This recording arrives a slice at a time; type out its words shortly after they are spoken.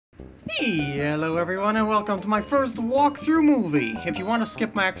Hello everyone and welcome to my first walkthrough movie. If you want to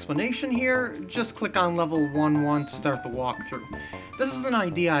skip my explanation here, just click on level 1-1 to start the walkthrough. This is an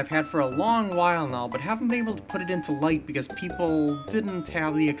idea I've had for a long while now, but haven't been able to put it into light because people didn't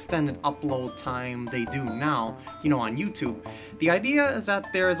have the extended upload time they do now, on YouTube. The idea is that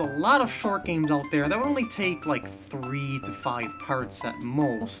there is a lot of short games out there that would only take like 3 to 5 parts at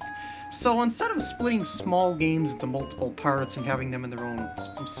most. So instead of splitting small games into multiple parts and having them in their own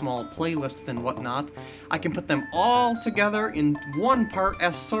small playlists and whatnot, I can put them all together in one part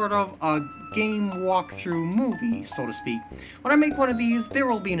as sort of a game walkthrough movie, so to speak. When I make one of these, there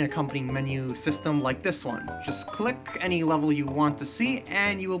will be an accompanying menu system like this one. Just click any level you want to see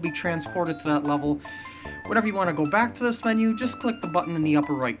and you will be transported to that level. Whenever you want to go back to this menu, just click the button in the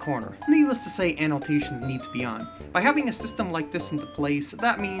upper right corner. Needless to say, annotations need to be on. By having a system like this into place,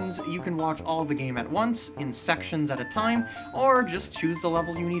 that means you can watch all of the game at once, in sections at a time, or just choose the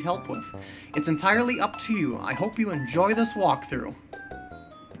level you need help with. It's entirely up to you. I hope you enjoy this walkthrough.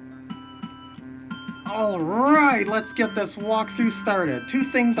 Alright, let's get this walkthrough started. Two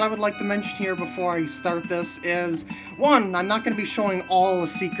things that I would like to mention here before I start this is, one, I'm not going to be showing all the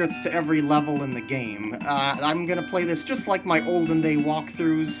secrets to every level in the game. I'm going to play this just like my olden day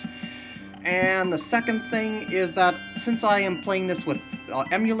walkthroughs. And the second thing is that since I am playing this with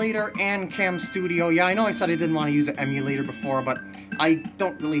emulator and Cam Studio, yeah, I know I said I didn't want to use an emulator before, but I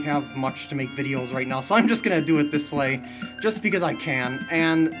don't really have much to make videos right now, so I'm just gonna do it this way, just because I can.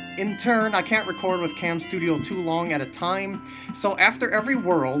 And in turn, I can't record with Cam Studio too long at a time, so after every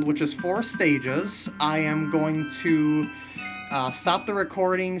world, which is 4 stages, I am going to stop the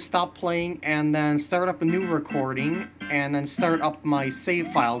recording, stop playing, and then start up a new recording, and then start up my save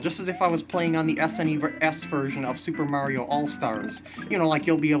file, just as if I was playing on the SNES version of Super Mario All-Stars. Like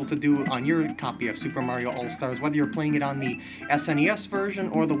you'll be able to do on your copy of Super Mario All-Stars, whether you're playing it on the SNES version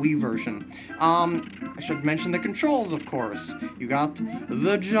or the Wii version. I should mention the controls, of course. You got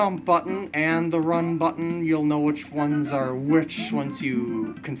the jump button and the run button. You'll know which ones are which once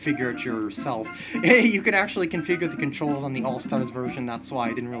you configure it yourself. You can actually configure the controls on the All-Stars version, that's why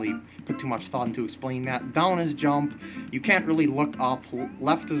I didn't really put too much thought into explaining that. Down is jump. You can't really look up.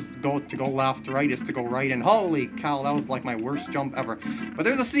 Left is to go left, right is to go right, and holy cow, that was like my worst jump ever. But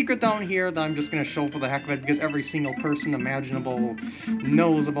there's a secret down here that I'm just going to show for the heck of it, because every single person imaginable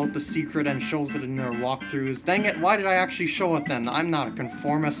knows about the secret and shows it in their walkthroughs. Dang it, why did I actually show it then? I'm not a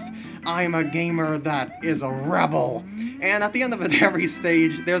conformist. I'm a gamer that is a rebel. And at the end of it, every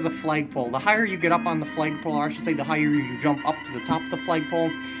stage, there's a flagpole. The higher you get up on the flagpole, or I should say the higher you jump up to the top of the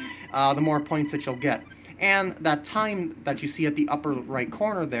flagpole, the more points that you'll get. And that time that you see at the upper right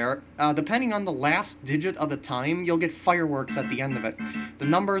corner there, depending on the last digit of the time, you'll get fireworks at the end of it. The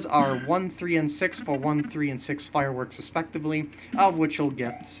numbers are 1, 3, and 6 for 1, 3, and 6 fireworks respectively, of which you'll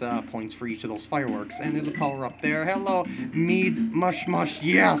get points for each of those fireworks. And there's a power-up there. Hello, mead, mush, mush,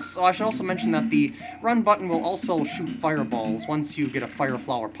 yes! Oh, I should also mention that the run button will also shoot fireballs once you get a fire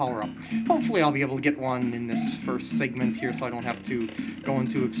flower power-up. Hopefully I'll be able to get one in this first segment here, so I don't have to go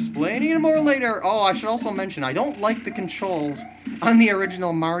into explaining more later. Oh, I should also mention, I don't like the controls on the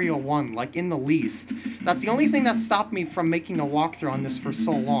original Mario 1, like in the least. That's the only thing that stopped me from making a walkthrough on this for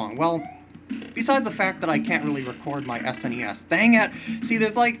so long. Well, besides the fact that I can't really record my SNES. Dang it! See,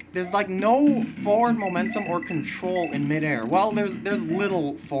 there's like no forward momentum or control in midair. Well, there's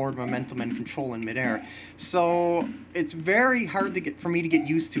little forward momentum and control in midair. So it's very hard for me to get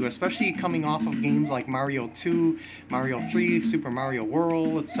used to, especially coming off of games like Mario 2, Mario 3, Super Mario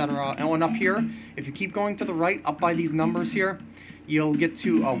World, etc. And up here, if you keep going to the right, up by these numbers here, you'll get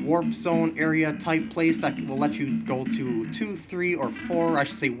to a warp zone area type place that will let you go to 2, 3, or 4. I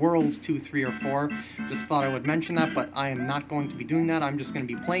should say worlds 2, 3, or 4. Just thought I would mention that, but I am not going to be doing that. I'm just going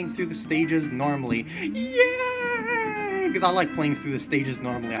to be playing through the stages normally. Yay! Because I like playing through the stages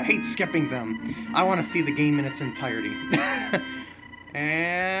normally. I hate skipping them. I want to see the game in its entirety.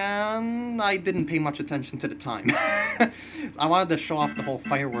 And I didn't pay much attention to the time. I wanted to show off the whole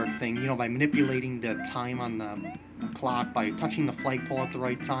firework thing, by manipulating the time on the clock by touching the flagpole at the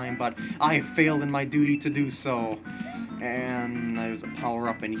right time, but I failed in my duty to do so. And there's a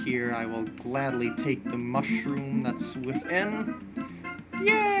power-up in here. I will gladly take the mushroom that's within.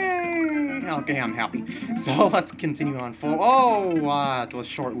 Yay! Okay, I'm happy. So let's continue on forward. Oh, it was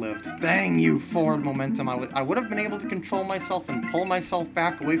short-lived. Dang you, forward momentum. I would have been able to control myself and pull myself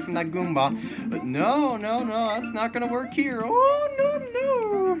back away from that Goomba, but no, that's not gonna work here. Oh,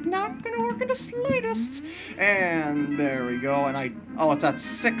 no, not gonna work in the slightest. And there we go, and it's at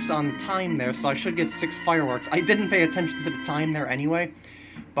 6 on time there, so I should get 6 fireworks. I didn't pay attention to the time there anyway,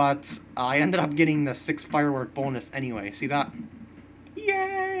 but I ended up getting the 6 firework bonus anyway. See that?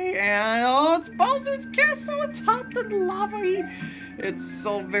 Yay! and oh, it's Bowser's castle. It's hot and lava-y. It's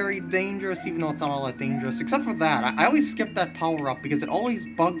so very dangerous, even though it's not all that dangerous. Except for that, I always skip that power-up because it always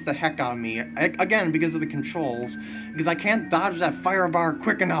bugs the heck out of me. Again, because of the controls. Because I can't dodge that fire bar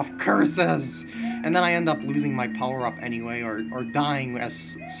quick enough. Curses! And then I end up losing my power-up anyway, or dying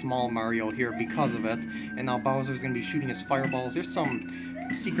as Small Mario here because of it. And now Bowser's gonna be shooting his fireballs. There's some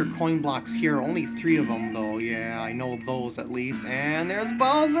secret coin blocks here. Only 3 of them, though. Yeah, I know those at least. And there's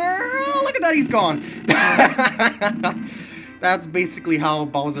Bowser! Oh, look at that, he's gone! That's basically how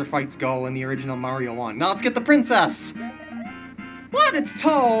Bowser fights go in the original Mario 1. Now let's get the princess! What? It's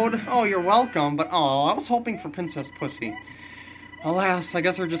Toad! Oh, you're welcome, but oh, I was hoping for Princess Pussy. Alas, I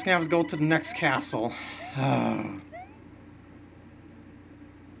guess we're just gonna have to go to the next castle.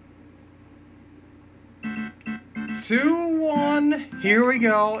 2-1, here we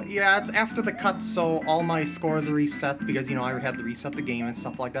go. Yeah, it's after the cut, so all my scores are reset because, you know, I had to reset the game and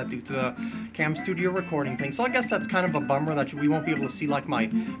stuff like that due to the Cam Studio recording thing. So I guess that's kind of a bummer that we won't be able to see, like, my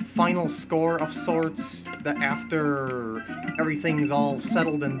final score of sorts that after everything's all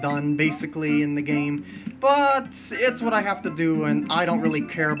settled and done, basically, in the game. But it's what I have to do, and I don't really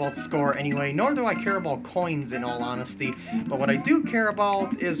care about score anyway, nor do I care about coins, in all honesty. But what I do care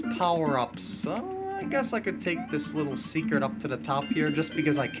about is power-ups. So I guess I could take this little secret up to the top here just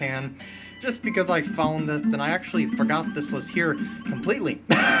because I can. Just because I found it, and I actually forgot this was here completely.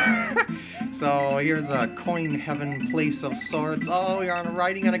 So here's a coin heaven place of sorts. Oh, you're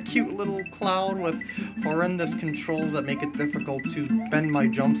riding on a cute little cloud with horrendous controls that make it difficult to bend my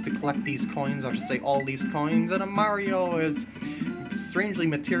jumps to collect these coins, or I should say all these coins, and a Mario is strangely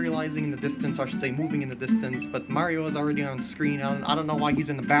materializing in the distance, or I should say moving in the distance, but Mario is already on screen. I don't know why he's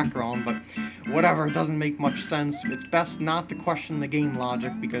in the background, but whatever, it doesn't make much sense. It's best not to question the game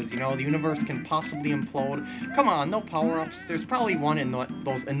logic, because, you know, the universe can possibly implode. Come on, no power-ups. There's probably one in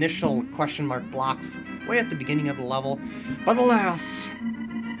those initial question mark blocks way at the beginning of the level, but alas,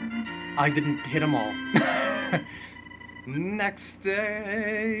 I didn't hit them all. Next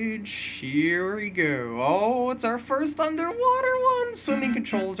stage, here we go. Oh, it's our first underwater one! Swimming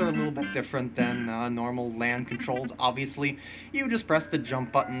controls are a little bit different than normal land controls, obviously. You just press the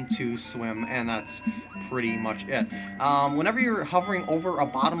jump button to swim, and that's pretty much it. Whenever you're hovering over a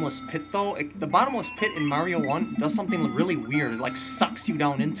bottomless pit, though, the bottomless pit in Mario 1 does something really weird. It, like, sucks you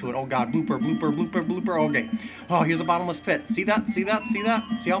down into it. Oh god, blooper, blooper, blooper, blooper. Okay. Oh, here's a bottomless pit. See that? See that? See that?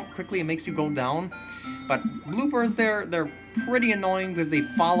 See how quickly it makes you go down? But bloopers, they're pretty annoying because they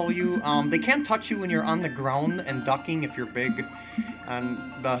follow you. They can't touch you when you're on the ground and ducking if you're big. And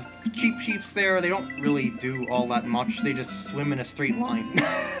the Cheep Cheeps there, they don't really do all that much. They just swim in a straight line.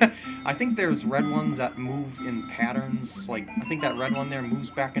 I think there's red ones that move in patterns. Like, I think that red one there moves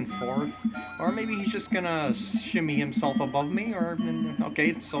back and forth. Or maybe he's just gonna shimmy himself above me, or...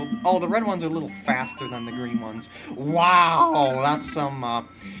 Okay, so... Oh, the red ones are a little faster than the green ones. Wow! That's some,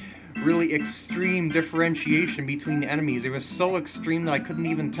 really extreme differentiation between the enemies. It was so extreme that I couldn't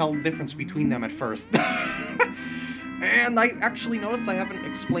even tell the difference between them at first. And I actually noticed I haven't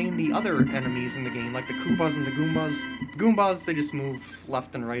explained the other enemies in the game, like the Koopas and the Goombas. Goombas, they just move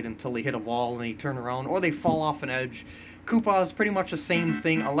left and right until they hit a wall and they turn around, or they fall off an edge. Koopas, pretty much the same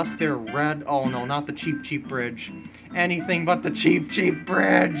thing, unless they're red. Oh no, not the Cheep Cheep Bridge. Anything but the Cheep Cheep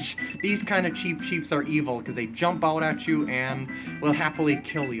Bridge! These kind of Cheep Cheeps are evil, because they jump out at you and will happily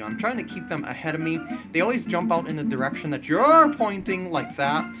kill you. I'm trying to keep them ahead of me. They always jump out in the direction that you're pointing, like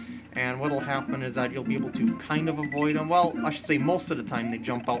that. And what'll happen is that you'll be able to kind of avoid them. Well, I should say most of the time they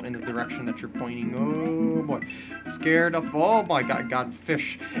jump out in the direction that you're pointing. Oh boy. Scared of... Oh my god,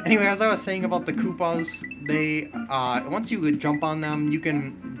 fish. Anyway, as I was saying about the Koopas, they... once you jump on them, you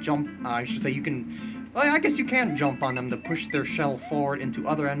can jump... I should say you can... Well, I guess you can jump on them to push their shell forward into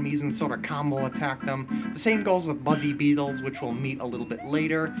other enemies and sort of combo attack them. The same goes with Buzzy Beetles, which we'll meet a little bit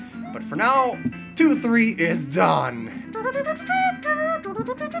later. But for now, 2-3 is done.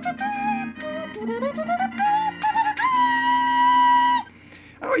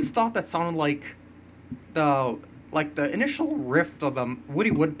 I always thought that sounded like the initial riff of the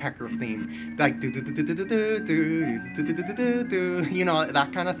Woody Woodpecker theme. Like, you know,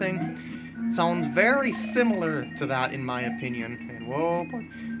 that kind of thing. Sounds very similar to that, in my opinion. And whoa, boy.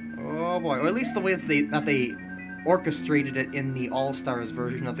 Oh boy. Or at least the way that they orchestrated it in the All-Stars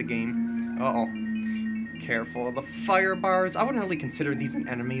version of the game. Uh-oh. Careful. The fire bars. I wouldn't really consider these an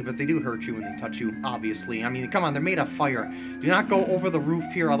enemy, but they do hurt you when they touch you, obviously. I mean, come on, they're made of fire. Do not go over the roof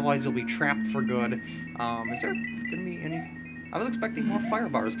here, otherwise you'll be trapped for good. Is there gonna be any... I was expecting more fire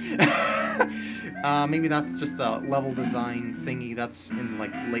bars. Maybe that's just a level design thingy that's in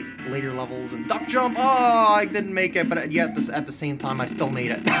like later levels. And duck jump. Oh, I didn't make it, but yet at the same time I still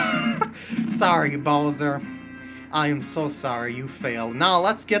made it. Sorry, Bowser. I am so sorry you failed. Now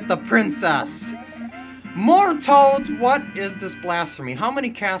let's get the princess. More toads. What is this blasphemy? How many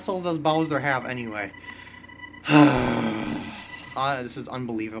castles does Bowser have anyway? This is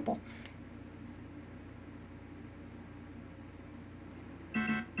unbelievable.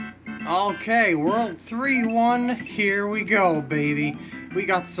 Okay, World 3-1, here we go, baby. We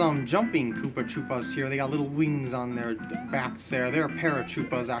got some jumping Koopa Troopas here. They got little wings on their backs there. They're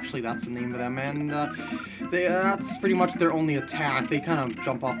Paratroopas, actually, that's the name of them. And that's pretty much their only attack. They kind of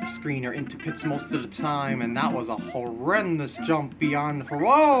jump off the screen or into pits most of the time. And that was a horrendous jump beyond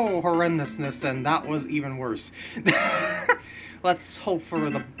horrendousness, and that was even worse. Let's hope for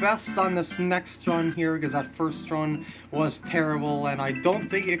the best on this next run here, because that first run was terrible, and I don't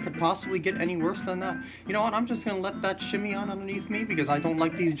think it could possibly get any worse than that. You know what, I'm just going to let that shimmy on underneath me, because I don't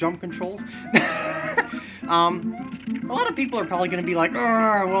like these jump controls. A lot of people are probably going to be like,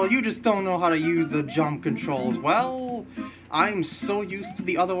 well, you just don't know how to use the jump controls. Well, I'm so used to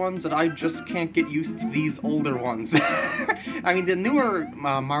the other ones that I just can't get used to these older ones. I mean, the newer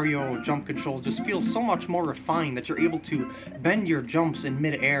Mario jump controls just feel so much more refined that you're able to bend your jumps in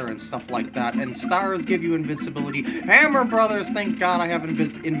mid-air and stuff like that. And stars give you invincibility. Hammer Brothers, thank God I have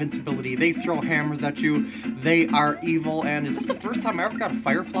invincibility. They throw hammers at you. They are evil. And is this the first time I ever got a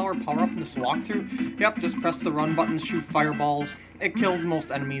Fire Flower power-up in this walkthrough? Yep, just press the run button, shoot fireballs. It kills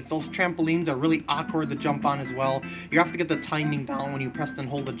most enemies. Those trampolines are really awkward to jump on as well. You have to get the timing down when you press and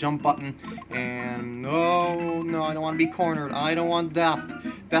hold the jump button. And oh no, I don't want to be cornered. I don't want death.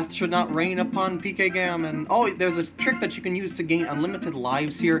 Death should not reign upon PkGam. And oh, there's a trick that you can use to gain unlimited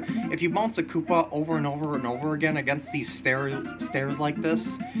lives here. If you bounce a Koopa over and over and over again against these stairs like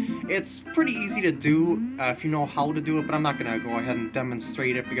this, it's pretty easy to do if you know how to do it, but I'm not going to go ahead and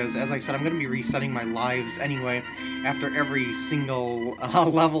demonstrate it because, as I said, I'm going to be resetting my lives anyway after every single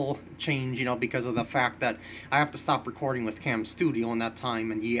level change, you know, because of the fact that I have to stop recording with Cam Studio in that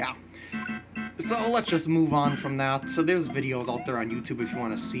time, and yeah. So let's just move on from that. So there's videos out there on YouTube if you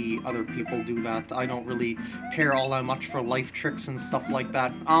want to see other people do that. I don't really care all that much for life tricks and stuff like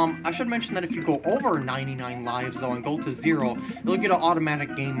that. I should mention that if you go over 99 lives though and go to 0, you'll get an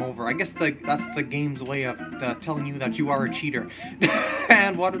automatic game over. I guess that's the game's way of telling you that you are a cheater.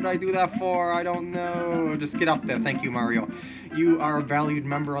 And what did I do that for? I don't know. Just get up there. Thank you, Mario. You are a valued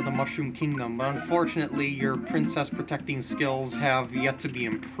member of the Mushroom Kingdom, but unfortunately your princess protecting skills have yet to be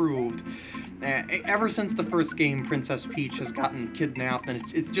improved. Ever since the first game, Princess Peach has gotten kidnapped, and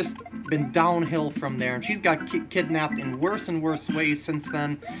it's just been downhill from there. And she's got kidnapped in worse and worse ways since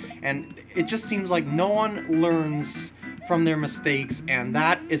then, and it just seems like no one learns from their mistakes, and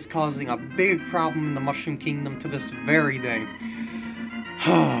that is causing a big problem in the Mushroom Kingdom to this very day.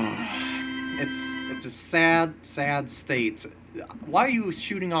 It's a sad, sad state. Why are you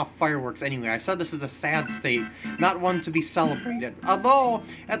shooting off fireworks anyway? I said this is a sad state, not one to be celebrated. Although,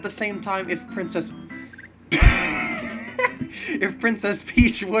 at the same time, if Princess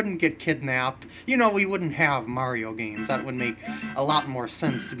Peach wouldn't get kidnapped, you know, we wouldn't have Mario games. That would make a lot more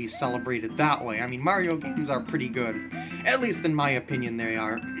sense to be celebrated that way. I mean, Mario games are pretty good. At least in my opinion, they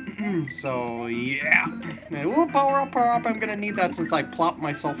are. So, yeah. Ooh, power up, power up. I'm gonna need that since I plopped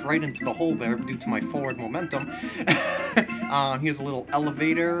myself right into the hole there due to my forward momentum. Here's a little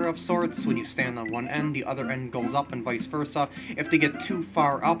elevator of sorts. When you stand on one end, the other end goes up and vice versa. If they get too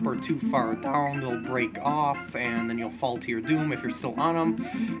far up or too far down, they'll break off, and then you'll fall to your doom if you're still on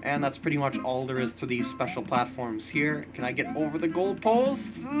them. And that's pretty much all there is to these special platforms here. Can I get over the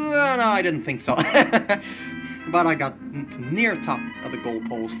goalposts? No, I didn't think so. But I got to near top of the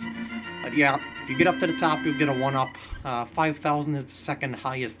goalpost. But yeah, if you get up to the top, you'll get a 1-up. 5,000 is the second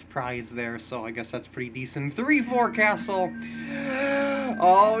highest prize there, so I guess that's pretty decent. 3-4 castle.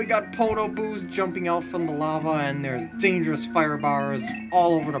 Oh, we got Podoboos jumping out from the lava, and there's dangerous fire bars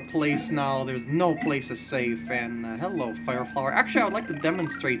all over the place now. There's no place is safe, and hello, Fire Flower. Actually, I would like to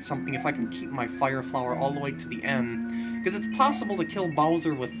demonstrate something if I can keep my Fire Flower all the way to the end. Because it's possible to kill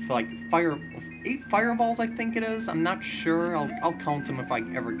Bowser with, like, 8 fireballs, I think it is. I'm not sure. I'll count them if I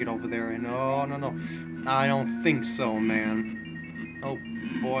ever get over there. And oh, no. I don't think so, man. Oh,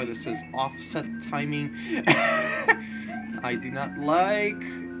 boy, this is offset timing. I do not like...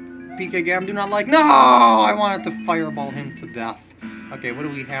 PkGam do not like... No! I wanted to fireball him to death. Okay, what do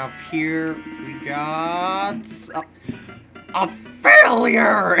we have here? We got... a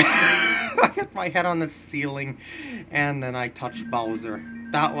failure! I hit my head on the ceiling, and then I touched Bowser.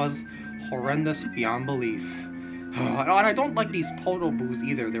 That was horrendous beyond belief. And I don't like these Podoboos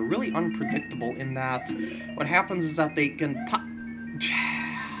either. They're really unpredictable in that what happens is that they can pop...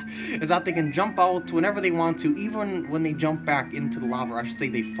 is that they can jump out whenever they want to, even when they jump back into the lava, or I should say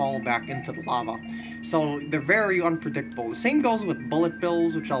they fall back into the lava. So they're very unpredictable. The same goes with bullet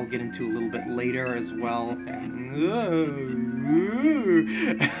bills, which I'll get into a little bit later as well. And,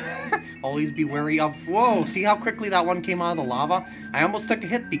 always be wary of... Whoa, see how quickly that one came out of the lava? I almost took a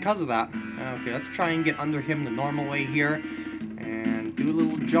hit because of that. Okay, let's try and get under him the normal way here. And do a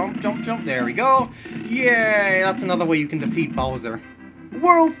little jump, jump, jump. There we go. Yay, that's another way you can defeat Bowser.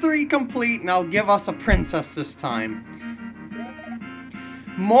 World 3 complete. Now give us a princess this time.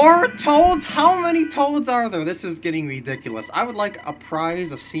 More toads? How many toads are there? This is getting ridiculous. I would like a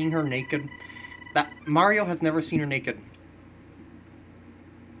prize of seeing her naked. That Mario has never seen her naked.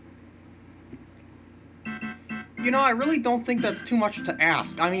 You know, I really don't think that's too much to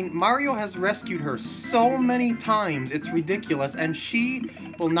ask. I mean, Mario has rescued her so many times, it's ridiculous, and she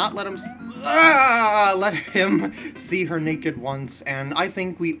will not let him see her naked once, and I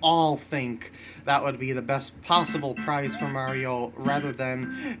think we all think that would be the best possible prize for Mario, rather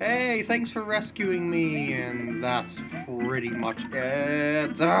than, hey, thanks for rescuing me, and that's pretty much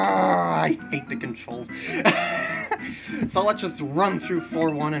it. I hate the controls. So let's just run through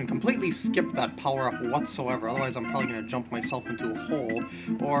 4-1 and completely skip that power-up whatsoever, otherwise I'm probably going to jump myself into a hole,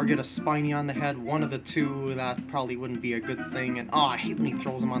 or get a spiny on the head, one of the two. That probably wouldn't be a good thing, and I hate when he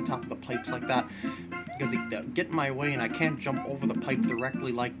throws them on top of the pipes like that, because they get in my way and I can't jump over the pipe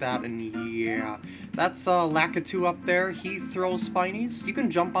directly like that, and yeah. That's Lakitu up there. He throws spinies. You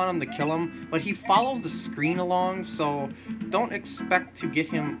can jump on him to kill him, but he follows the screen along, so don't expect to get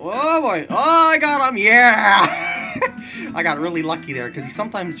him. Oh boy! Oh, I got him! Yeah! I got really lucky there, because he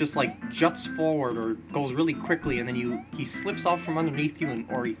sometimes just like juts forward or goes really quickly, and then he slips off from underneath you,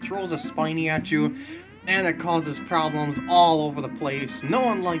 or he throws a spiny at you, and it causes problems all over the place. No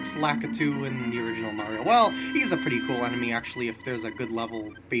one likes Lakitu in the original Mario. Well, he's a pretty cool enemy, actually, if there's a good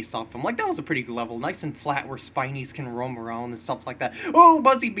level based off him. Like, that was a pretty good level. Nice and flat where spinies can roam around and stuff like that. Oh,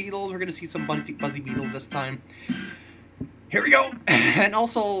 Buzzy Beetles! We're gonna see some Buzzy Beetles this time. Here we go! And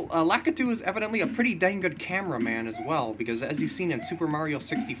also, Lakitu is evidently a pretty dang good cameraman as well, because as you've seen in Super Mario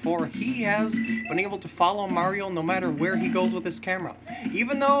 64, he has been able to follow Mario no matter where he goes with his camera.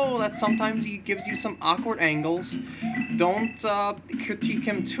 Even though that sometimes he gives you some awkward angles, don't critique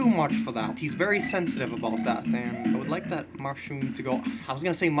him too much for that. He's very sensitive about that, and I would like that mushroom to go... I was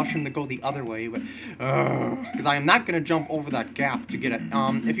gonna say mushroom to go the other way, but... because I am not gonna jump over that gap to get it.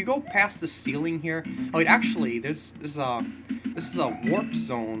 If you go past the ceiling here... Oh, wait, actually, this is a warp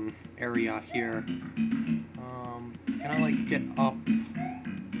zone area here. Can I, like, get up,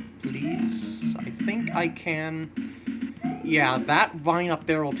 please? I think I can. Yeah, that vine up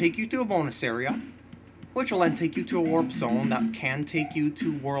there will take you to a bonus area, which will then take you to a warp zone that can take you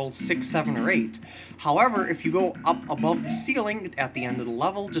to worlds 6, 7, or 8. However, if you go up above the ceiling at the end of the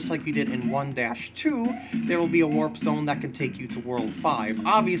level, just like you did in 1-2, there will be a warp zone that can take you to world 5.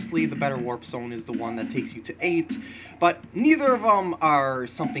 Obviously, the better warp zone is the one that takes you to 8, but neither of them are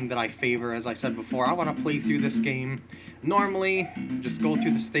something that I favor. As I said before, I want to play through this game normally, just go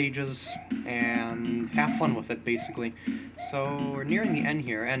through the stages, and have fun with it, basically. So, we're nearing the end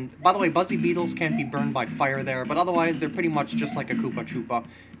here, and by the way, Buzzy Beetles can't be burned by fire there, but otherwise, they're pretty much just like a Koopa Troopa.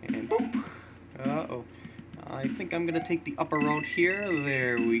 And boop! Uh-oh. I think I'm gonna take the upper road here.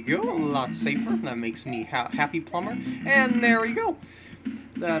 There we go. A lot safer. That makes me happy, plumber. And there we go.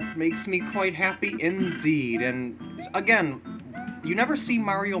 That makes me quite happy indeed. And again, you never see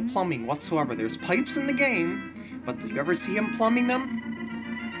Mario plumbing whatsoever. There's pipes in the game, but do you ever see him plumbing them?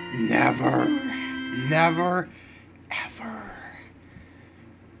 Never. Never. Ever.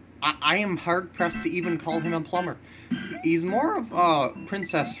 I am hard-pressed to even call him a plumber. He's more of a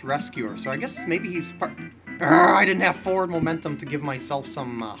princess rescuer, so I guess maybe he's part... I didn't have forward momentum to give myself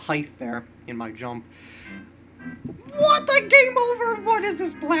some height there in my jump. What? A game over? What is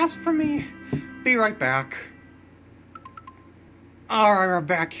this blasphemy? Be right back. Alright, we're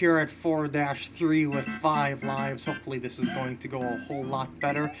back here at 4-3 with 5 lives. Hopefully this is going to go a whole lot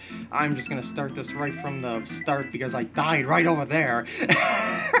better. I'm just going to start this right from the start because I died right over there.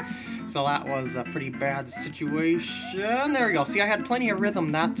 So that was a pretty bad situation. There we go. See, I had plenty of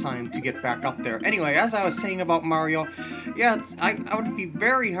rhythm that time to get back up there. Anyway, as I was saying about Mario, yeah, I would be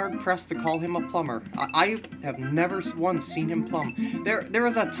very hard-pressed to call him a plumber. I have never once seen him plumb. There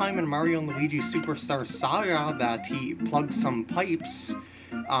was that time in Mario and Luigi Superstar Saga that he plugged some pipes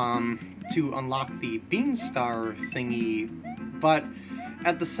to unlock the Beanstar thingy, but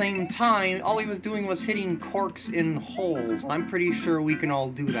at the same time, all he was doing was hitting corks in holes. I'm pretty sure we can all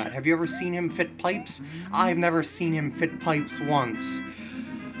do that. Have you ever seen him fit pipes? I've never seen him fit pipes once.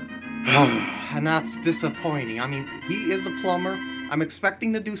 And that's disappointing. I mean, he is a plumber. I'm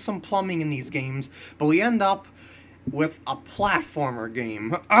expecting to do some plumbing in these games, but we end up with a platformer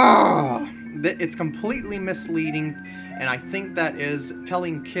game. It's completely misleading, and I think that is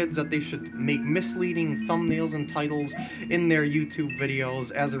telling kids that they should make misleading thumbnails and titles in their YouTube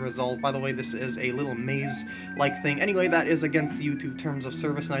videos as a result. By the way, this is a little maze-like thing. Anyway, that is against the YouTube terms of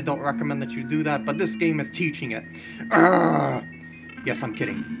service, and I don't recommend that you do that, but this game is teaching it. Yes, I'm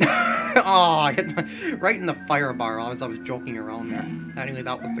kidding. Oh, I hit right in the fire bar as I was joking around there. Anyway,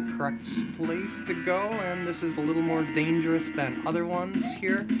 that was the correct place to go, and this is a little more dangerous than other ones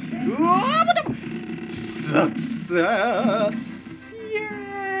here. Success!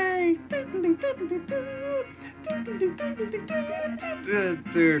 Yay!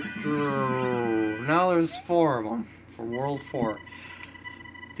 Now there's 4 of them for World 4.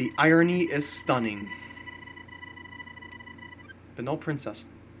 The irony is stunning. But no princess.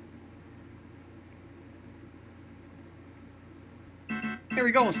 Here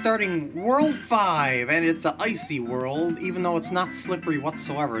we go, starting World 5, and it's an icy world, even though it's not slippery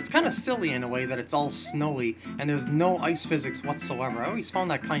whatsoever. It's kind of silly in a way that it's all snowy, and there's no ice physics whatsoever. I always found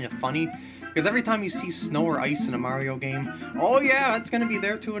that kind of funny, because every time you see snow or ice in a Mario game, oh yeah, it's gonna be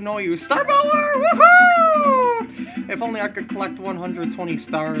there to annoy you. Star Power! Woohoo! If only I could collect 120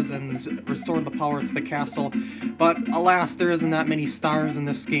 stars and restore the power to the castle, but alas, there isn't that many stars in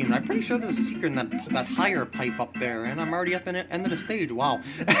this game. And I'm pretty sure there's a secret in that higher pipe up there, and I'm already at the end of the stage. Wow.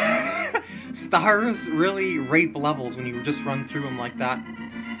 Stars really rape levels when you just run through them like that.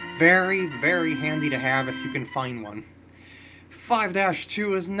 Very, very handy to have if you can find one.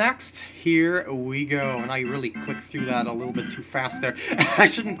 5-2 is next. Here we go. And I really clicked through that a little bit too fast there. I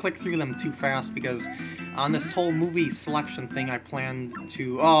shouldn't click through them too fast because on this whole movie selection thing I planned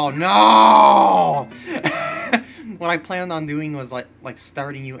to... Oh, no! What I planned on doing was like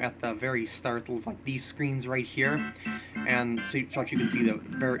starting you at the very start, like these screens right here. And so you can see the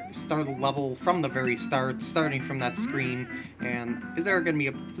very start level from the very start, starting from that screen. And is there going to be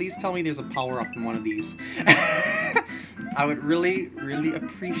a... Please tell me there's a power-up in one of these. I would really, really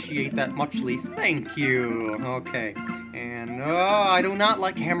appreciate that muchly. Thank you. Okay. And, I do not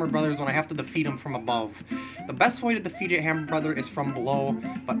like Hammer Brothers when I have to defeat them from above. The best way to defeat a Hammer Brother is from below,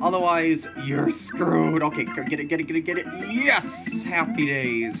 but otherwise, you're screwed. Okay, get it. Yes! Happy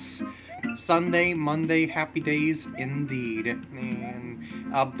days. Sunday, Monday, happy days indeed. And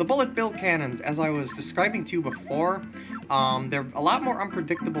the bullet bill cannons, as I was describing to you before, they're a lot more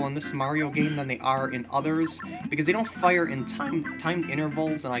unpredictable in this Mario game than they are in others, because they don't fire in timed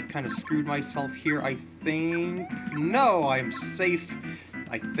intervals, and I kind of screwed myself here, I think. No, I'm safe.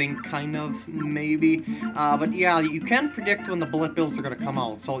 I think, kind of, maybe. But yeah, you can predict when the bullet bills are going to come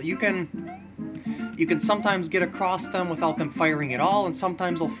out, so you can sometimes get across them without them firing at all, and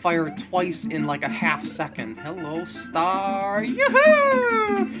sometimes they'll fire twice in like a half second. Hello, star!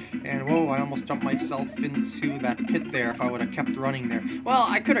 Yoo-hoo! And whoa, I almost jumped myself into that pit there if I would have kept running there. Well,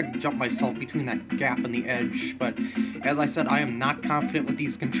 I could have jumped myself between that gap and the edge, but as I said, I am not confident with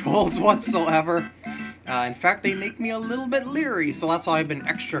these controls whatsoever. In fact, they make me a little bit leery, so that's why I've been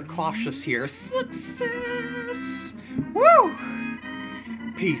extra cautious here. Success! Woo!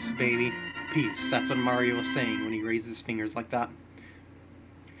 Peace, baby. Peace. That's what Mario was saying when he raised his fingers like that.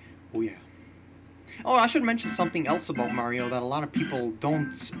 Oh yeah. Oh, I should mention something else about Mario that a lot of people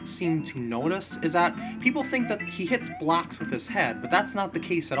don't seem to notice, is that people think that he hits blocks with his head, but that's not the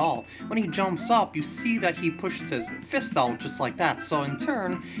case at all. When he jumps up, you see that he pushes his fist out just like that, so in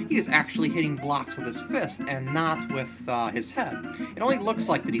turn, he is actually hitting blocks with his fist and not with his head. It only looks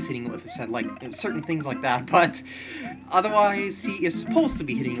like that he's hitting it with his head, like certain things like that, but otherwise, he is supposed to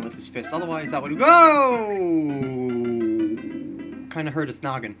be hitting it with his fist, otherwise that would go! Kind of hurt his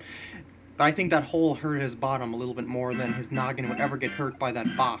noggin. But I think that hole hurt his bottom a little bit more than his noggin would ever get hurt by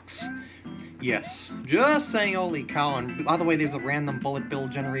that box. Yes, just saying, holy cow. And by the way, there's a random bullet bill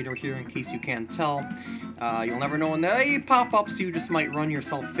generator here in case you can't tell. You'll never know when they pop up, so you just might run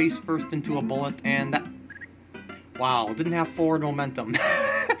yourself face first into a bullet, and that... Wow, didn't have forward momentum.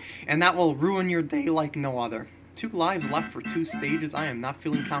 And that will ruin your day like no other. 2 lives left for 2 stages. I am not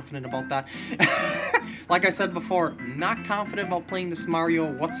feeling confident about that. Like I said before, not confident about playing this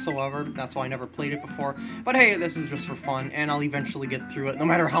Mario whatsoever. That's why I never played it before. But hey, this is just for fun, and I'll eventually get through it, no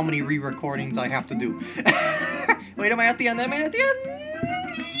matter how many re-recordings I have to do. Wait, am I at the end? Am I at the end?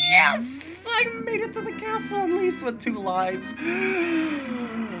 Yes! I made it to the castle, at least with 2 lives.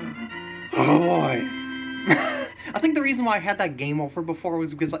 Oh boy. I think the reason why I had that game over before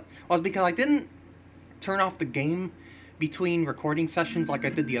was because I didn't turn off the game between recording sessions like I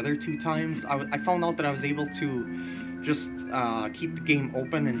did the other 2 times. I found out that I was able to just keep the game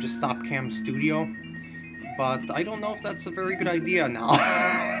open and just stop Cam Studio. But I don't know if that's a very good idea now.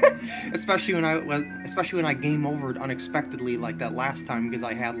 especially when I game overed unexpectedly like that last time, because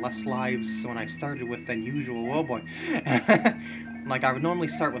I had less lives when I started with than usual. Oh boy. Like, I would normally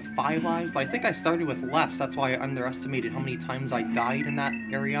start with 5 lives, but I think I started with less. That's why I underestimated how many times I died in that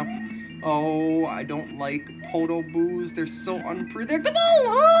area. Oh, I don't like Podoboos. They're so unpredictable!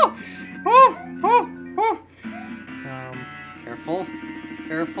 Oh! Oh! Oh! Oh! Careful.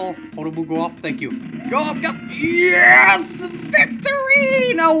 Careful. Podoboo, go up. Thank you. Go up, go! Yes!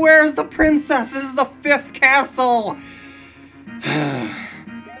 Victory! Now where's the princess? This is the 5th castle!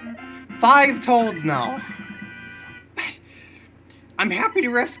 5 toads now. I'm happy to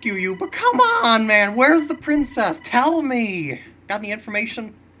rescue you, but come on, man! Where's the princess? Tell me! Got any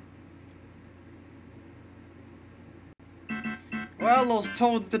information? Well, those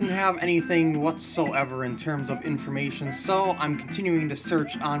toads didn't have anything whatsoever in terms of information, so I'm continuing the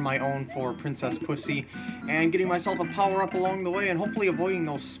search on my own for Princess Pussy, and getting myself a power-up along the way, and hopefully avoiding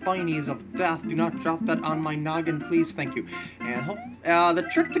those spinies of death. Do not drop that on my noggin, please, thank you. And the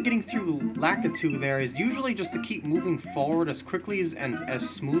trick to getting through Lakitu there is usually just to keep moving forward as quickly and as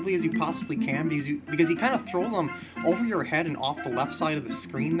smoothly as you possibly can, because he kind of throws them over your head and off the left side of the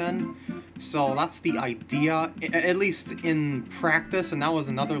screen then. So that's the idea, at least in practice, and that was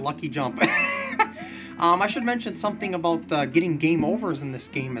another lucky jump. I should mention something about getting game overs in this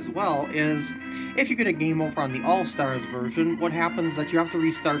game as well, is if you get a game over on the All-Stars version, what happens is that you have to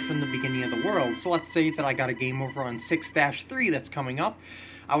restart from the beginning of the world. So let's say that I got a game over on 6-3 that's coming up.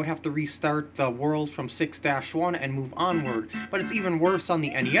 I would have to restart the world from 6-1 and move onward. But it's even worse on the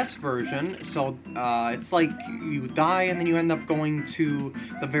NES version, so it's like you die and then you end up going to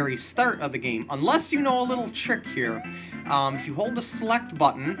the very start of the game. Unless you know a little trick here. If you hold the select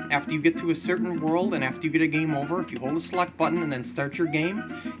button after you get to a certain world and after you get a game over, if you hold the select button and then start your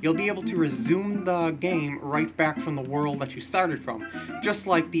game, you'll be able to resume the game right back from the world that you started from. Just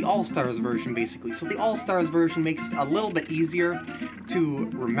like the All-Stars version, basically. So the All-Stars version makes it a little bit easier to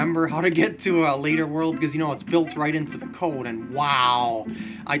remember how to get to a later world, because, you know, it's built right into the code, and wow,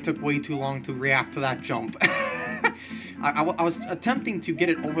 I took way too long to react to that jump. I was attempting to get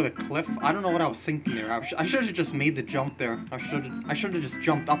it over the cliff. I don't know what I was thinking there. I should have just made the jump there. I should have just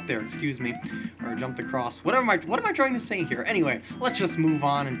jumped up there, excuse me, or jumped across. What am I trying to say here? Anyway, let's just move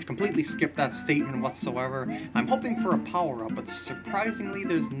on and completely skip that statement whatsoever. I'm hoping for a power-up, but surprisingly,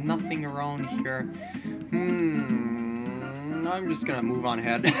 there's nothing around here. I'm just gonna move on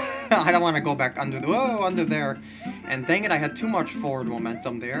ahead. I don't want to go back under there. And dang it, I had too much forward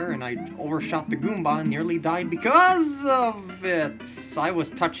momentum there, and I overshot the Goomba and nearly died because of it. I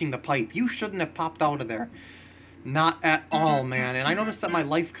was touching the pipe. You shouldn't have popped out of there. Not at all, man. And I noticed that my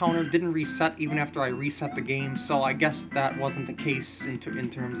life counter didn't reset even after I reset the game, so I guess that wasn't the case in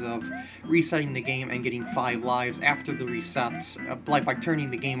terms of resetting the game and getting 5 lives after the resets, like by turning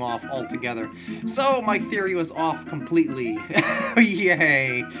the game off altogether. So my theory was off completely.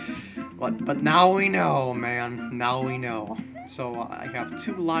 Yay! But now we know, man. Now we know. So I have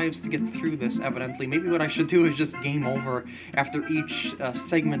 2 lives to get through this, evidently. Maybe what I should do is just game over after each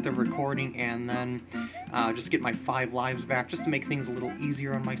segment of recording, and then just get my 5 lives back, just to make things a little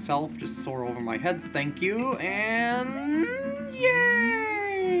easier on myself. Just soar over my head, thank you, and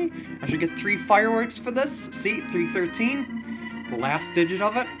yay! I should get 3 fireworks for this. See, 313, the last digit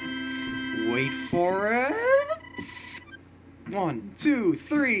of it. Wait for it. 1, 2,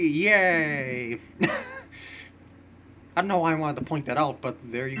 3, yay! I don't know why I wanted to point that out, but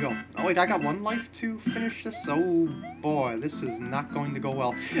there you go. Oh wait, I got 1 life to finish this? Oh boy, this is not going to go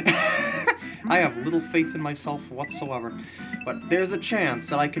well. I have little faith in myself whatsoever. But there's a chance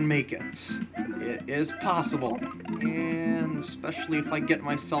that I can make it. It is possible. And especially if I get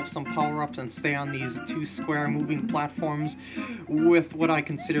myself some power-ups and stay on these 2 square moving platforms with what I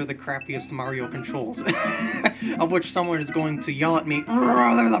consider the crappiest Mario controls. Of which someone is going to yell at me,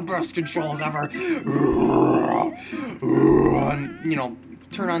 "They're the best controls ever!" And, you know,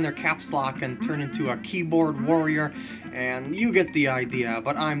 turn on their caps lock and turn into a keyboard warrior, and you get the idea.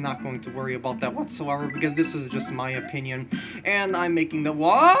 But I'm not going to worry about that whatsoever, because this is just my opinion, and I'm making the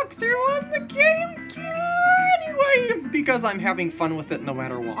walkthrough on the GameCube anyway, because I'm having fun with it no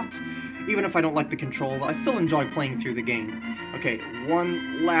matter what. Even if I don't like the controls, I still enjoy playing through the game. Okay,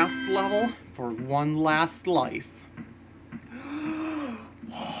 1 last level for 1 last life.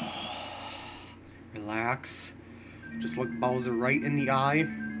 Relax. Just look Bowser right in the eye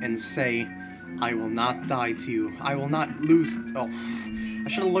and say, I will not die to you. I will not lose... Oh, I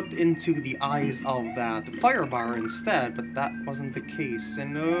should have looked into the eyes of that fire bar instead, but that wasn't the case.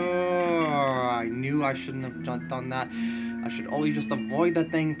 And I knew I shouldn't have done that. I should always just avoid that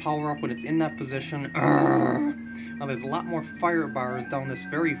thing, power up when it's in that position. Now there's a lot more fire bars down this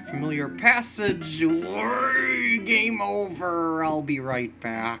very familiar passage. Game over. I'll be right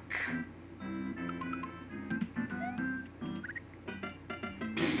back.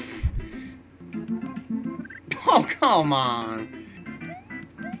 Oh, come on.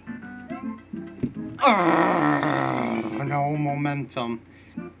 No momentum.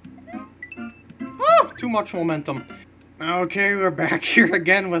 Too much momentum. Okay, we're back here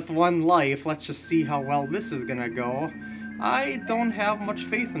again with one life. Let's just see how well this is gonna go. I don't have much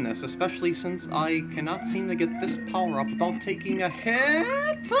faith in this, especially since I cannot seem to get this power up without taking a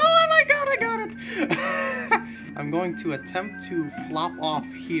hit. Oh my god, I got it! I'm going to attempt to flop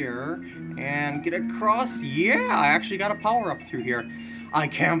off here and get across. Yeah, I actually got a power up through here. I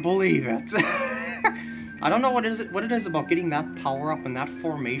can't believe it. I don't know what it is about getting that power up in that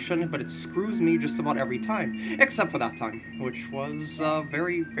formation, but it screws me just about every time, except for that time, which was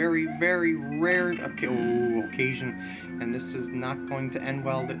very, very, very rare occasion, and this is not going to end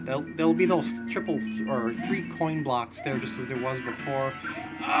well. There'll be those three coin blocks there, just as there was before.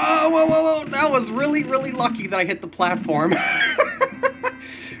 Oh, whoa! That was really, really lucky that I hit the platform.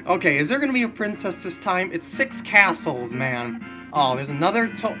 Okay, is there gonna be a princess this time? It's 6 castles, man. Oh, there's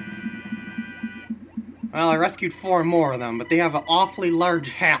another Well, I rescued 4 more of them, but they have an awfully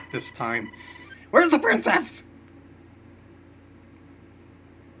large hat this time. Where's the princess?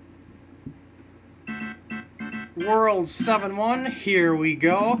 World 7-1, here we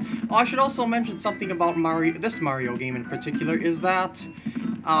go. Oh, I should also mention something about this Mario game in particular, is that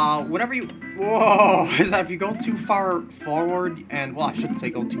if you go too far forward, and, well, I shouldn't say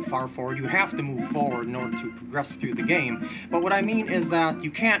go too far forward, you have to move forward in order to progress through the game. But what I mean is that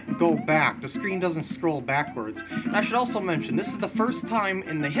you can't go back. The screen doesn't scroll backwards. And I should also mention, this is the first time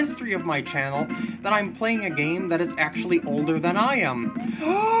in the history of my channel that I'm playing a game that is actually older than I am.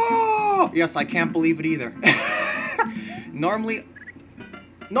 Oh! Yes, I can't believe it either.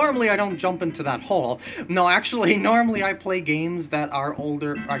 Normally I don't jump into that hole. No, actually, normally I play games that are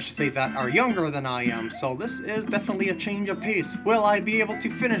older, I should say that are younger than I am, so this is definitely a change of pace. Will I be able to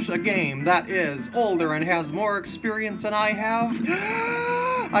finish a game that is older and has more experience than I have?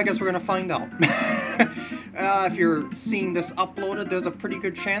 I guess we're gonna find out. If you're seeing this uploaded, there's a pretty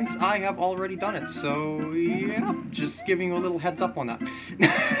good chance I have already done it, so yeah, just giving you a little heads up on that.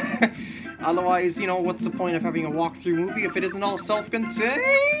 Otherwise, you know, what's the point of having a walkthrough movie if it isn't all self-contained?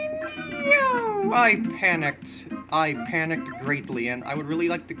 No, I panicked greatly, and I would really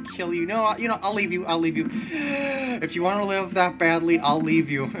like to kill you. No, I'll leave you. If you want to live that badly, I'll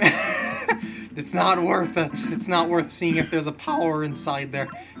leave you. It's not worth it. It's not worth seeing if there's a power inside there.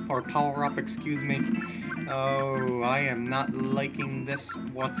 Or power-up, excuse me. Oh, I am not liking this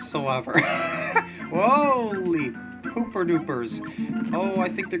whatsoever. Holy pooper doopers. Oh, I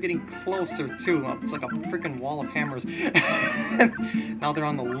think they're getting closer too. It's like a freaking wall of hammers. Now they're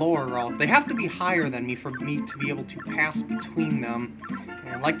on the lower route. They have to be higher than me for me to be able to pass between them.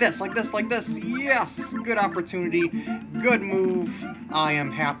 And like this. Yes! Good opportunity. Good move. I am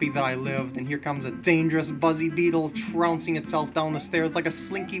happy that I lived. And here comes a dangerous buzzy beetle trouncing itself down the stairs like a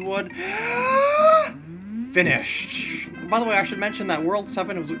slinky would. Finished. By the way, I should mention that World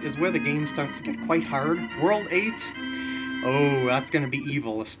 7 is where the game starts to get quite hard. World 8, oh, that's going to be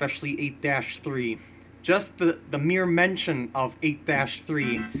evil, especially 8-3. Just the mere mention of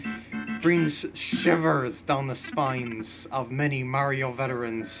 8-3 brings shivers down the spines of many Mario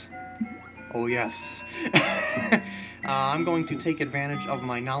veterans. Oh yes. I'm going to take advantage of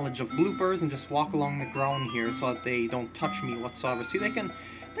my knowledge of bloopers and just walk along the ground here so that they don't touch me whatsoever. See, they can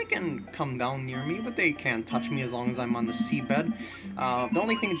come down near me, but they can't touch me as long as I'm on the seabed. The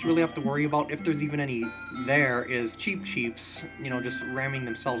only thing that you really have to worry about, if there's even any there, is cheeps, you know, just ramming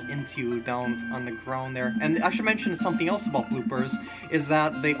themselves into you down on the ground there. And I should mention something else about bloopers, is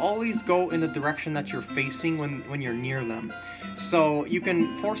that they always go in the direction that you're facing when you're near them. So you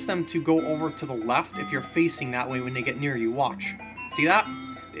can force them to go over to the left if you're facing that way when they get near you. Watch. See that?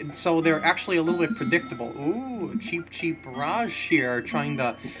 So they're actually a little bit predictable. Ooh, cheap Raj here, trying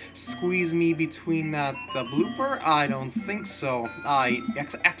to squeeze me between that blooper? I don't think so. I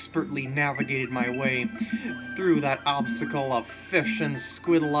expertly navigated my way through that obstacle of fish and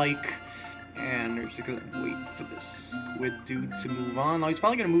squid-like. And they're just gonna wait for this squid dude to move on. Oh, he's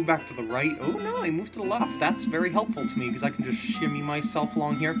probably gonna move back to the right. Oh no, he moved to the left. That's very helpful to me because I can just shimmy myself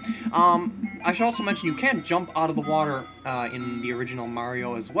along here. I should also mention you can't jump out of the water in the original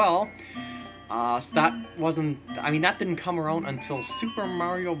Mario as well. So that wasn't, I mean, that didn't come around until Super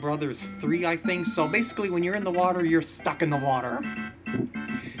Mario Brothers 3, I think. So basically, when you're in the water, you're stuck in the water.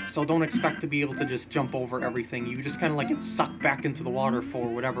 So don't expect to be able to just jump over everything. You just kind of like get sucked back into the water for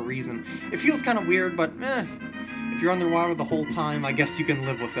whatever reason. It feels kind of weird, but if you're underwater the whole time, I guess you can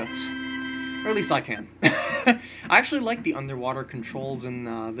live with it. Or at least I can. I actually like the underwater controls in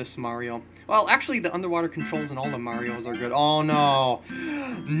this Mario. Well, actually, the underwater controls in all the Marios are good. Oh, no.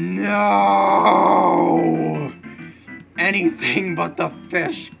 No! Anything but the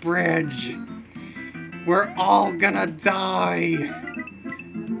fish bridge. We're all gonna die.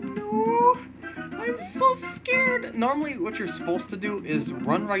 No. I'm so scared. Normally, what you're supposed to do is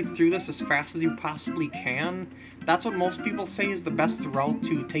run right through this as fast as you possibly can. That's what most people say is the best route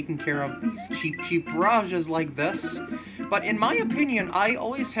to taking care of these cheap barrages like this. But in my opinion, I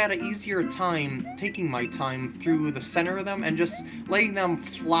always had an easier time taking my time through the center of them and just letting them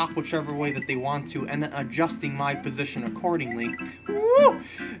flop whichever way that they want to and then adjusting my position accordingly. Woo!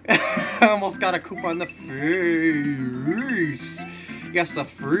 I almost got a Koopa in the face. Yes, a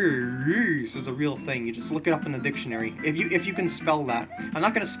freeze is a real thing. You just look it up in the dictionary if you can spell that. I'm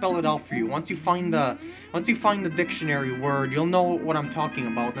not gonna spell it out for you. Once you find the dictionary word, you'll know what I'm talking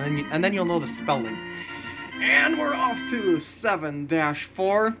about, and then you'll know the spelling. And we're off to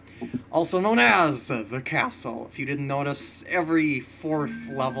 7-4, also known as the castle. If you didn't notice, every fourth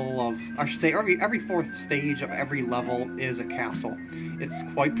level of, I should say, every fourth stage of every level is a castle. It's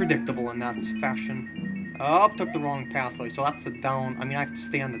quite predictable in that fashion. Oh, took the wrong pathway, so that's the down. I mean, I have to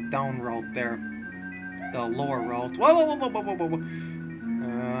stay on the down route there. The lower route. Whoa.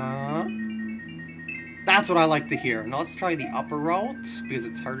 That's what I like to hear. Now let's try the upper route, because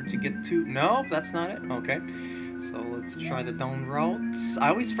it's harder to get to. No, that's not it. Okay. So let's try the down routes. I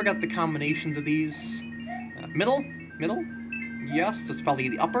always forget the combinations of these. Middle? Yes, that's probably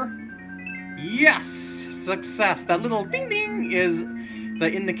the upper. Yes! Success. That little ding-ding is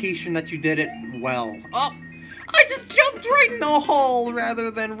the indication that you did it well. Oh! I just jumped right in the hole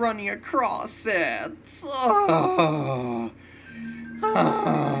rather than running across it. Oh.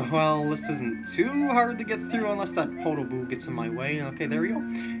 Well, this isn't too hard to get through unless that Podoboo gets in my way. Okay, there we go.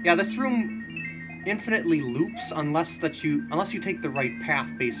 Yeah, this room infinitely loops unless you take the right path,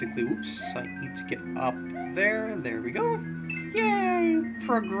 basically. Oops, I need to get up there. There we go. Yay!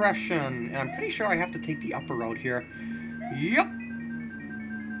 Progression. And I'm pretty sure I have to take the upper route here. Yep.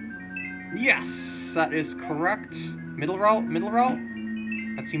 Yes, that is correct. Middle route?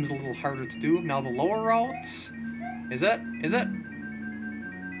 That seems a little harder to do. Now the lower route. Is it?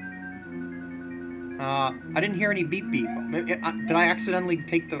 I didn't hear any beep. Did I accidentally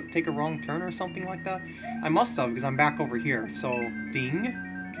take a wrong turn or something like that? I must have, because I'm back over here. So, ding.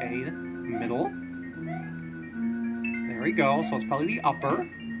 Okay, middle. There we go. So it's probably the upper.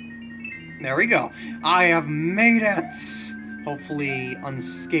 There we go. I have made it! Hopefully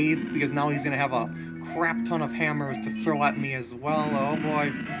unscathed, because now he's gonna have a crap ton of hammers to throw at me as well. Oh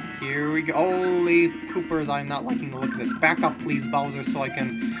boy. Here we go. Holy poopers, I'm not liking the look of this. Back up, please, Bowser, so I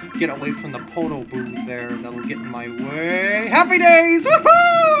can get away from the Podoboo there. That'll get in my way. Happy days!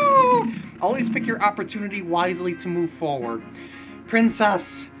 Woohoo! Always pick your opportunity wisely to move forward.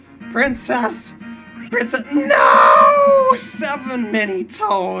 Princess! No! 7 mini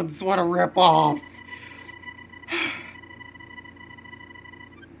toads! What a ripoff!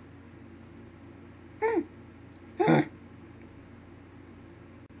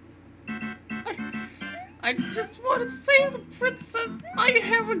 I just want to save the princess. I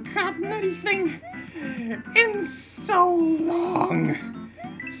haven't gotten anything in so long.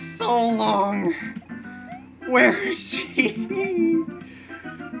 Where is she?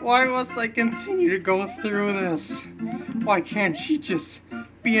 Why must I continue to go through this? Why can't she just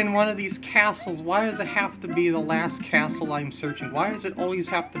be in one of these castles? Why does it have to be the last castle I'm searching? Why does it always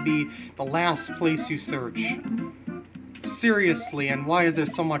have to be the last place you search? Seriously, and why is there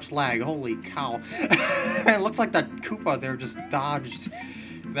so much lag? Holy cow. It looks like that Koopa there just dodged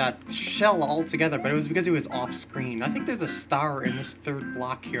that shell altogether, but it was because he was off screen. I think there's a star in this third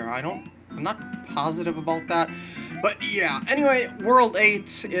block here. I'm not positive about that, but yeah. Anyway, World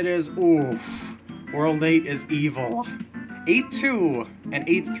 8, it is, oof. World 8 is evil. 8-2 and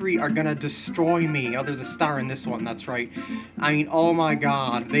 8-3 are gonna destroy me. Oh, there's a star in this one, that's right. I mean, oh my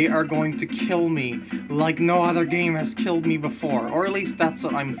god, they are going to kill me like no other game has killed me before. Or at least that's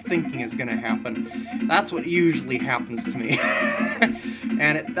what I'm thinking is gonna happen. That's what usually happens to me.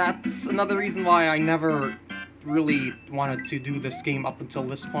 And that's another reason why I never really wanted to do this game up until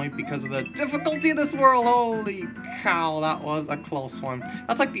this point, because of the difficulty of this world. Holy cow, that was a close one.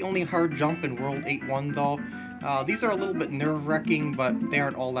 That's like the only hard jump in World 8-1 though. These are a little bit nerve-wracking, but they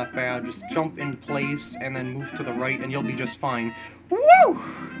aren't all that bad. Just jump in place and then move to the right, and you'll be just fine. Woo!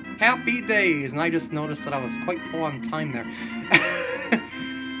 Happy days! And I just noticed that I was quite low on time there.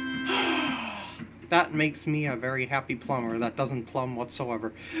 That makes me a very happy plumber that doesn't plumb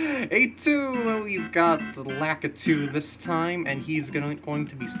whatsoever. A2, we've got Lakitu this time, and he's going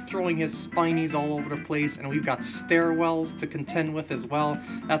to be throwing his spinies all over the place, and we've got stairwells to contend with as well.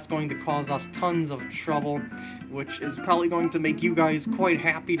 That's going to cause us tons of trouble, which is probably going to make you guys quite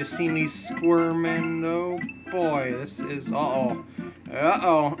happy to see me squirm, and oh boy, this is... Uh-oh.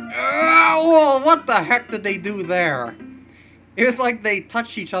 Uh-oh. Oh, what the heck did they do there? It was like they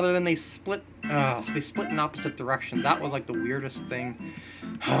touched each other, then they split in opposite directions. That was like the weirdest thing.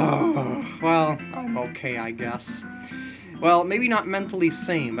 Well, I'm okay, I guess. Well, maybe not mentally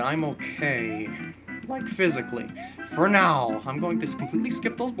sane, but I'm okay. Like, physically. For now, I'm going to completely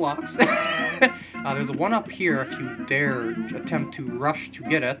skip those blocks. There's one up here if you dare attempt to rush to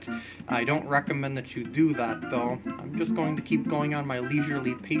get it. I don't recommend that you do that, though. I'm just going to keep going on my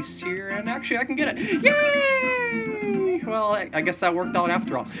leisurely pace here, and actually I can get it. Yay! Well, I guess that worked out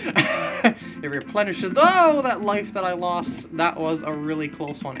after all. It replenishes... Oh, that life that I lost. That was a really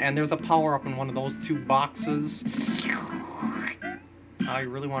close one. And there's a power-up in one of those two boxes. I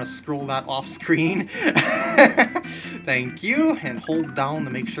really want to scroll that off screen. Thank you. And hold down to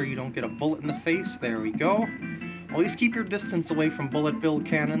make sure you don't get a bullet in the face. There we go. Always keep your distance away from bullet bill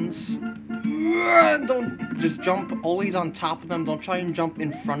cannons. Don't just jump always on top of them. Don't try and jump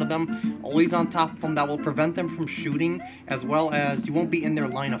in front of them. Always on top of them. That will prevent them from shooting, as well as you won't be in their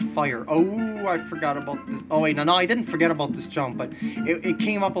line of fire. Oh, I forgot about this. Oh, wait, no, I didn't forget about this jump, but it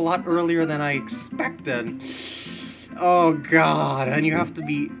came up a lot earlier than I expected. Oh, God. And you have to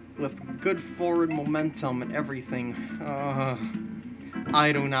be with good forward momentum and everything.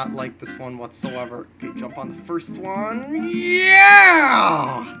 I do not like this one whatsoever. Okay, jump on the first one.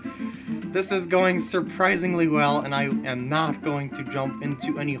 Yeah! This is going surprisingly well, and I am not going to jump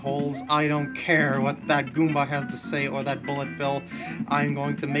into any holes. I don't care what that Goomba has to say or that bullet bill. I'm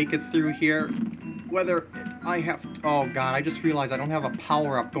going to make it through here. Whether I have to... Oh, God, I just realized I don't have a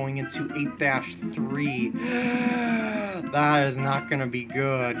power-up going into 8-3. That is not going to be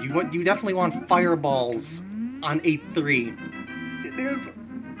good. You definitely want fireballs on 8-3. There's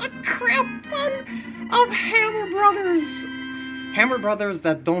a crap ton of Hammer Brothers. Hammer Brothers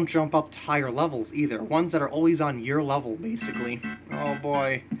that don't jump up to higher levels either. Ones that are always on your level, basically. Oh,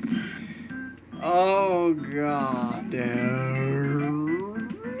 boy. Oh, God.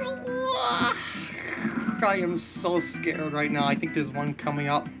 I am so scared right now. I think there's one coming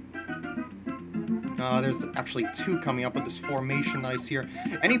up. There's actually two coming up with this formation that I see here.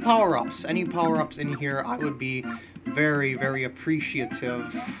 Any power-ups in here, I would be very, very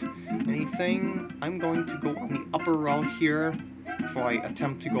appreciative. Anything? I'm going to go on the upper route here before I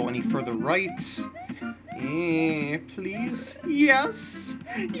attempt to go any further right. Please? Yes!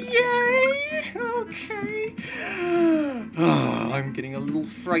 Yay! Okay. I'm getting a little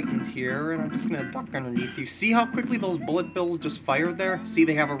frightened here, and I'm just gonna duck underneath you. See how quickly those bullet bills just fired there? See,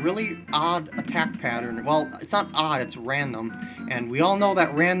 they have a really odd attack pattern. Well, it's not odd, it's random. And we all know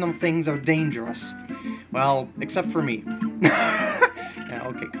that random things are dangerous. Well, except for me. Yeah,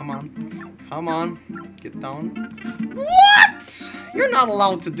 okay, come on. Come on. Get down. What? You're not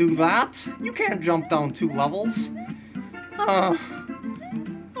allowed to do that. You can't jump down 2 levels. Oh,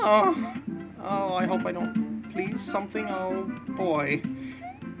 I hope I don't... Please, something? Oh, boy.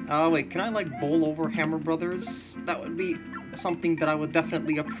 Wait, can I, like, bowl over Hammer Brothers? That would be something that I would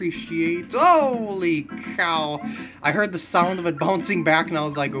definitely appreciate. Holy cow! I heard the sound of it bouncing back, and I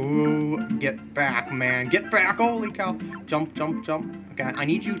was like, ooh, get back, man. Get back! Holy cow! Jump, jump, jump. Okay, I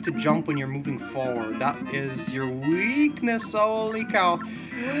need you to jump when you're moving forward. That is your weakness. Holy cow.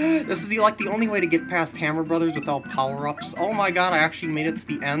 This is the only way to get past Hammer Brothers without power-ups. Oh my god, I actually made it to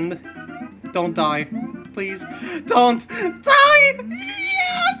the end. Don't die. Please. Don't die!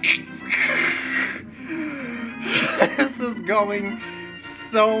 Yes! This is going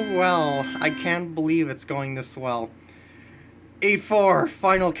so well. I can't believe it's going this well. 8-4,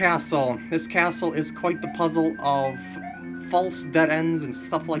 final castle. This castle is quite the puzzle of false dead ends and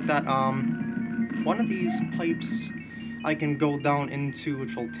stuff like that. One of these pipes I can go down into,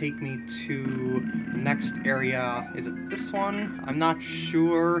 which will take me to the next area. Is it this one? I'm not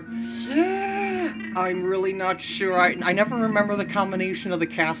sure. I'm really not sure. I never remember the combination of the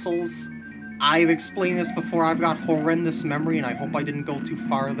castles. I've explained this before. I've got horrendous memory, and I hope I didn't go too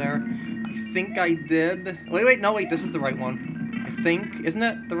far there. I think I did. Wait, no, wait, this is the right one. I think. Isn't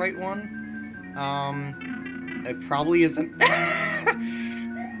it the right one? It probably isn't.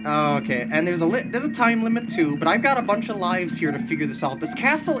 Okay, and there's a time limit too, but I've got a bunch of lives here to figure this out. This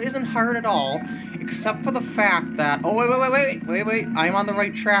castle isn't hard at all, except for the fact that... Oh, wait, I'm on the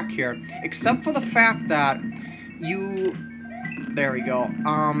right track here. Except for the fact that you... There we go.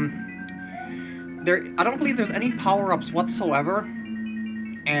 I don't believe there's any power-ups whatsoever,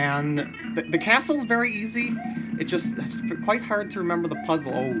 and the castle's very easy. It's quite hard to remember the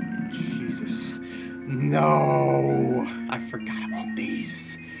puzzle. Oh, Jesus. No! I forgot about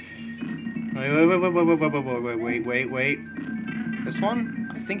these. Wait. This one?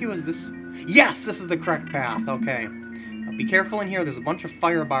 I think it was this. Yes, this is the correct path. Okay. Now be careful in here. There's a bunch of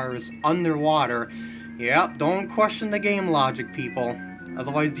fire bars underwater. Yep, don't question the game logic, people.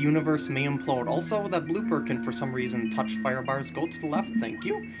 Otherwise, the universe may implode. Also, that blooper can, for some reason, touch fire bars. Go to the left. Thank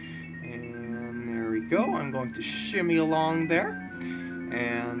you. And there we go. I'm going to shimmy along there.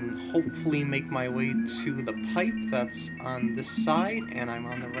 And hopefully make my way to the pipe that's on this side, and I'm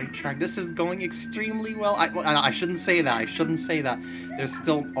on the right track. This is going extremely well. I shouldn't say that. I shouldn't say that. There's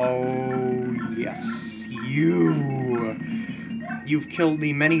still... Oh, yes. You've killed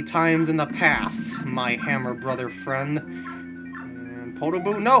me many times in the past, my hammer brother friend. And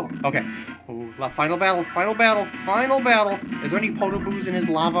Potoboo? No! Okay. Oh, final battle. Is there any Potoboos in his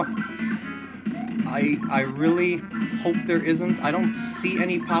lava? I really hope there isn't. I don't see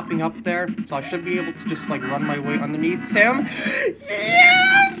any popping up there, so I should be able to just, like, run my way underneath him.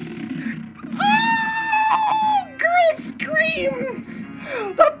 Yes! Oh! Girl scream!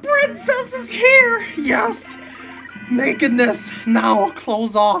 The princess is here! Yes! Nakedness! Now,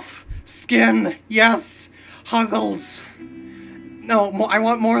 clothes off. Skin. Yes! Huggles. No, I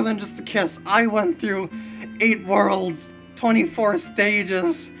want more than just a kiss. I went through 8 worlds, 24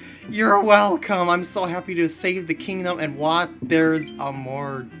 stages. You're welcome. I'm so happy to save the kingdom. And what? There's a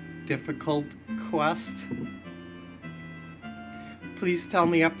more difficult quest? Please tell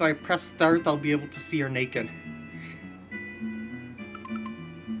me after I press start I'll be able to see her naked.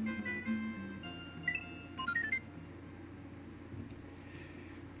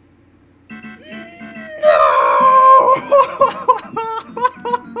 No!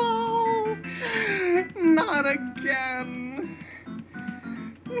 Not again.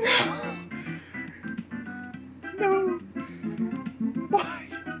 No. Why?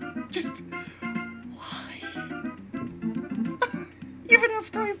 Just... why? Even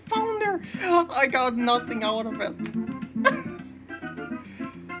after I found her, I got nothing out of it.